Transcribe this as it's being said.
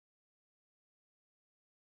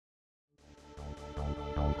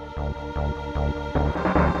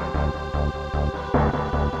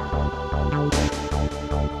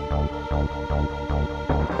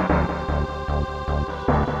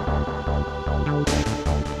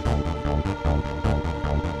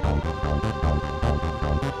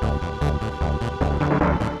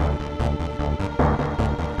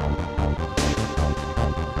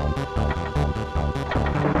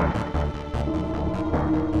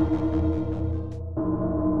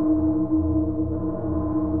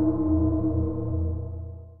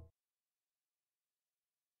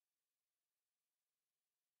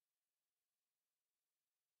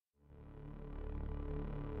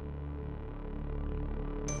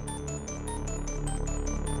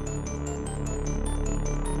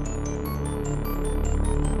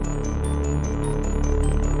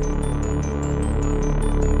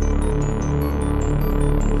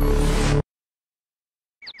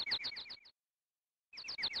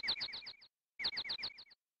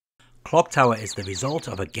Clock Tower is the result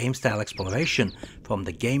of a game-style exploration from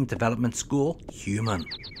the game development school Human.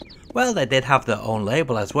 Well, they did have their own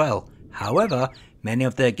label as well, however, many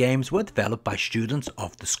of their games were developed by students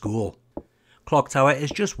of the school. Clock Tower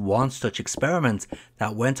is just one such experiment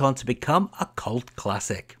that went on to become a cult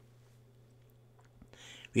classic.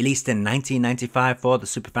 Released in 1995 for the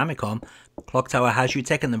Super Famicom, Clock Tower has you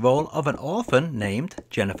taking the role of an orphan named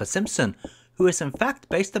Jennifer Simpson, who is in fact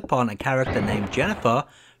based upon a character named Jennifer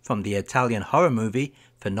from the Italian horror movie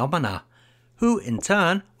Phenomena, who in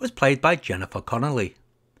turn was played by Jennifer Connelly.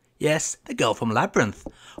 Yes, the girl from Labyrinth,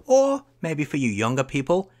 or maybe for you younger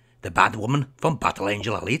people, the bad woman from Battle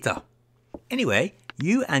Angel Alita. Anyway,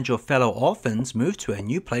 you and your fellow orphans move to a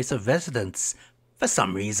new place of residence, for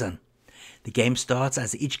some reason. The game starts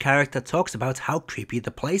as each character talks about how creepy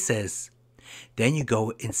the place is. Then you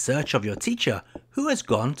go in search of your teacher, who has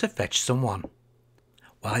gone to fetch someone.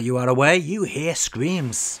 While you are away, you hear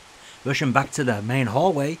screams. Rushing back to the main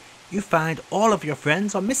hallway, you find all of your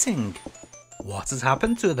friends are missing. What has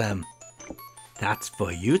happened to them? That's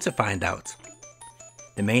for you to find out.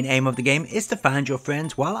 The main aim of the game is to find your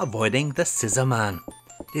friends while avoiding the Scissor Man.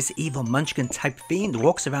 This evil munchkin type fiend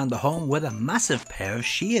walks around the home with a massive pair of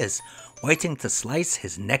shears, waiting to slice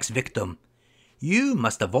his next victim. You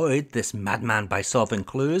must avoid this madman by solving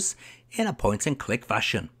clues in a point and click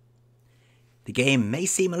fashion. The game may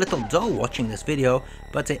seem a little dull watching this video,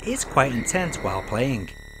 but it is quite intense while playing.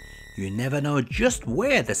 You never know just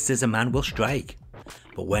where the Scissor Man will strike,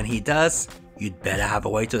 but when he does, you'd better have a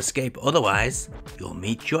way to escape, otherwise you'll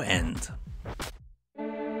meet your end.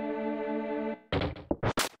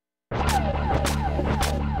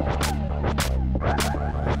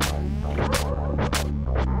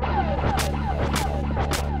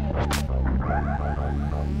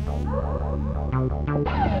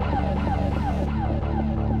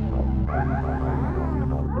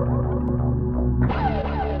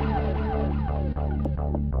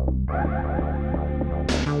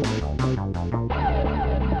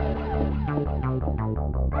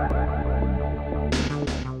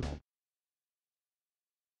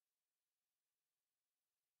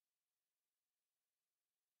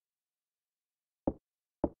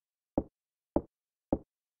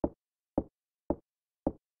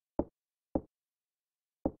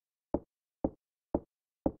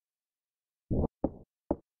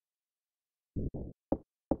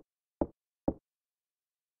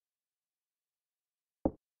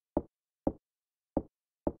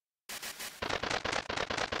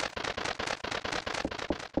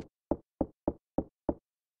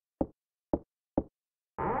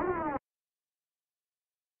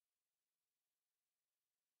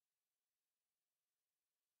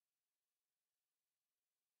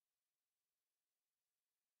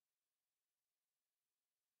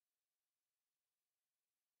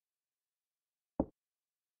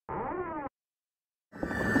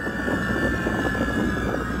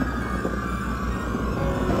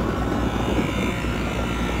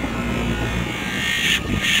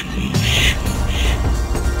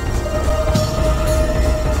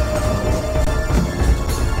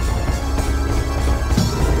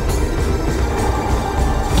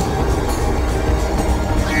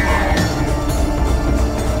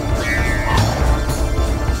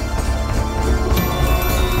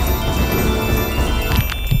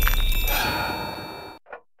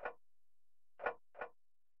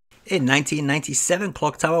 In 1997,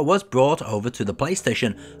 Clock Tower was brought over to the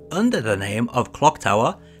PlayStation under the name of Clock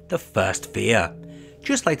Tower: The First Fear.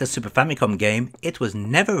 Just like the Super Famicom game, it was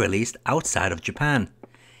never released outside of Japan.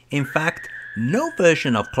 In fact, no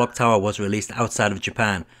version of Clock Tower was released outside of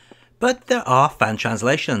Japan, but there are fan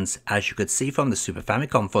translations, as you could see from the Super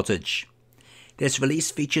Famicom footage. This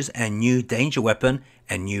release features a new danger weapon,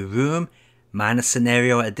 a new room, minor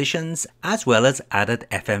scenario additions, as well as added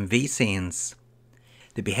FMV scenes.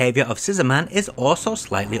 The behaviour of Scissor Man is also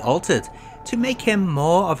slightly altered to make him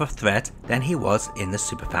more of a threat than he was in the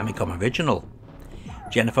Super Famicom original.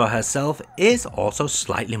 Jennifer herself is also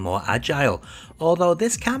slightly more agile, although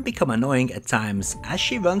this can become annoying at times as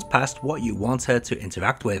she runs past what you want her to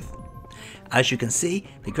interact with. As you can see,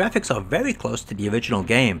 the graphics are very close to the original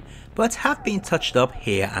game, but have been touched up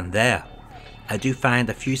here and there. I do find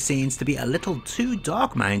a few scenes to be a little too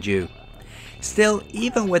dark, mind you. Still,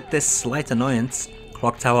 even with this slight annoyance,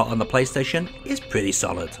 Clock Tower on the PlayStation is pretty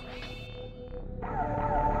solid.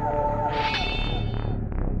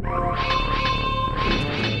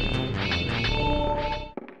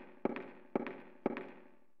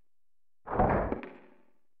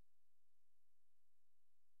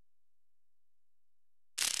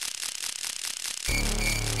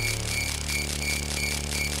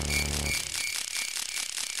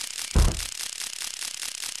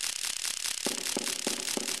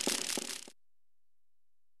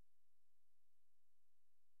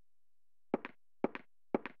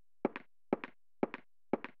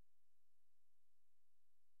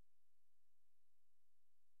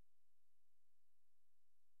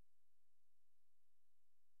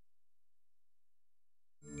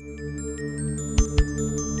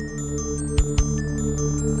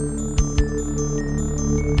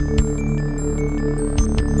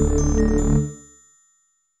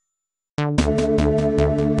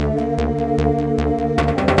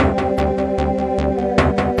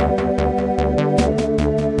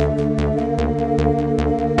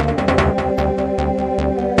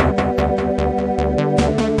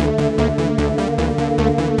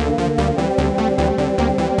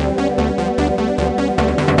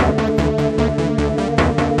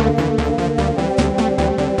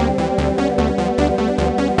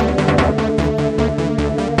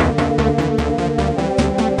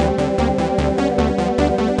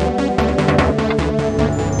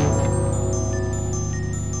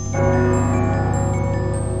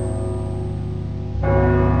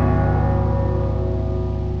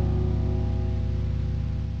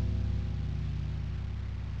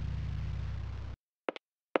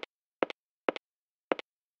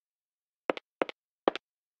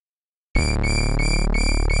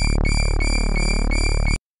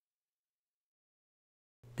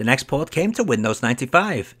 The next port came to Windows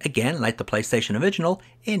 95, again like the PlayStation original,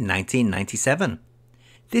 in 1997.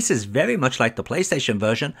 This is very much like the PlayStation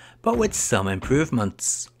version, but with some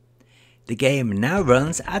improvements. The game now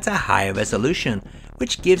runs at a higher resolution,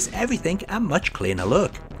 which gives everything a much cleaner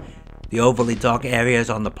look. The overly dark areas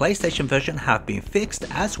on the PlayStation version have been fixed,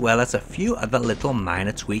 as well as a few other little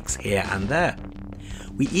minor tweaks here and there.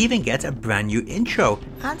 We even get a brand new intro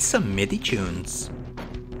and some MIDI tunes.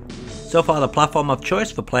 So far the platform of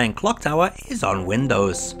choice for playing Clock Tower is on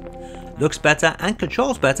Windows. Looks better and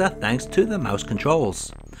controls better thanks to the mouse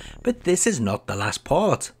controls. But this is not the last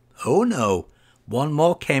port. Oh no, one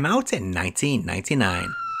more came out in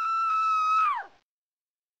 1999.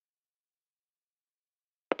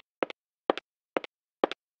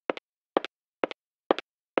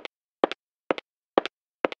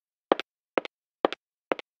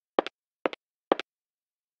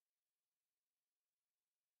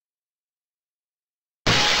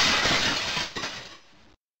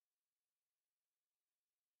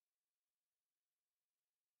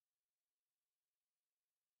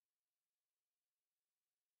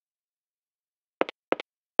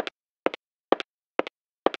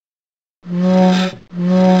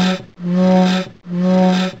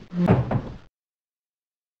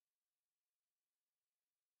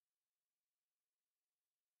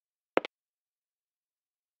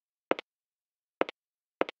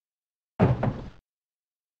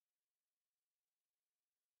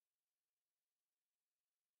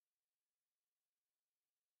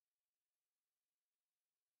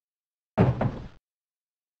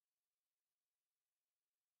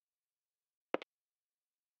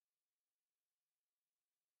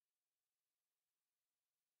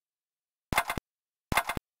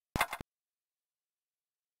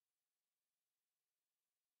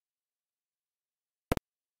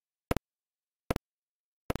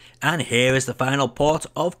 And here is the final port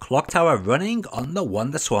of Clock Tower running on the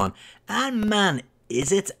WonderSwan, and man,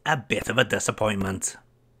 is it a bit of a disappointment.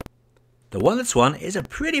 The WonderSwan is a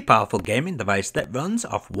pretty powerful gaming device that runs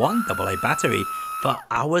off one AA battery for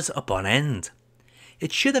hours upon end.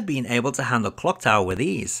 It should have been able to handle Clock Tower with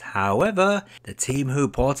ease, however, the team who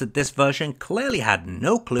ported this version clearly had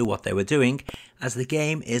no clue what they were doing, as the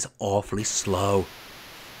game is awfully slow.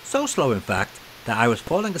 So slow in fact, that I was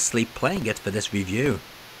falling asleep playing it for this review.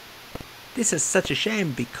 This is such a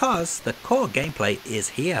shame because the core gameplay is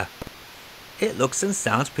here. It looks and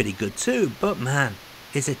sounds pretty good too, but man,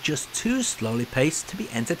 is it just too slowly paced to be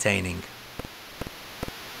entertaining.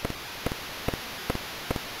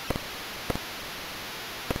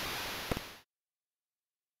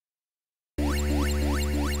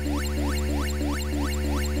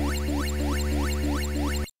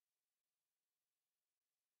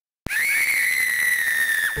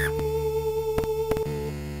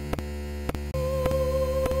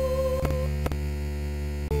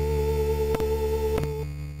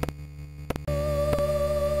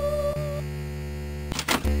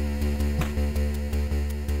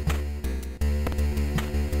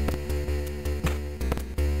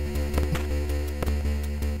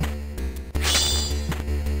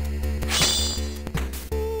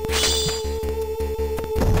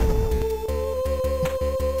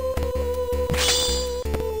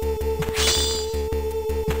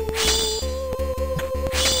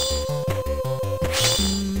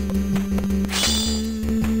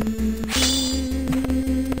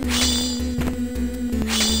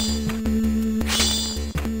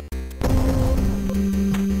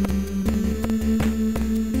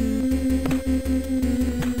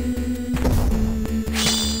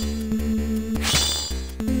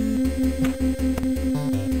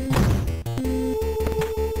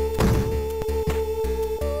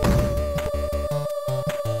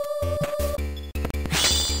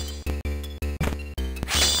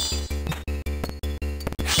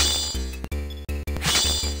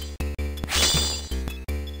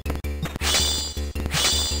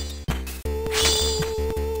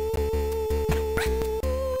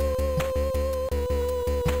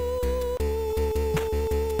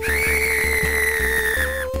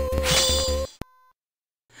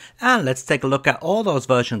 And let's take a look at all those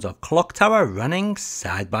versions of Clock Tower running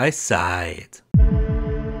side by side.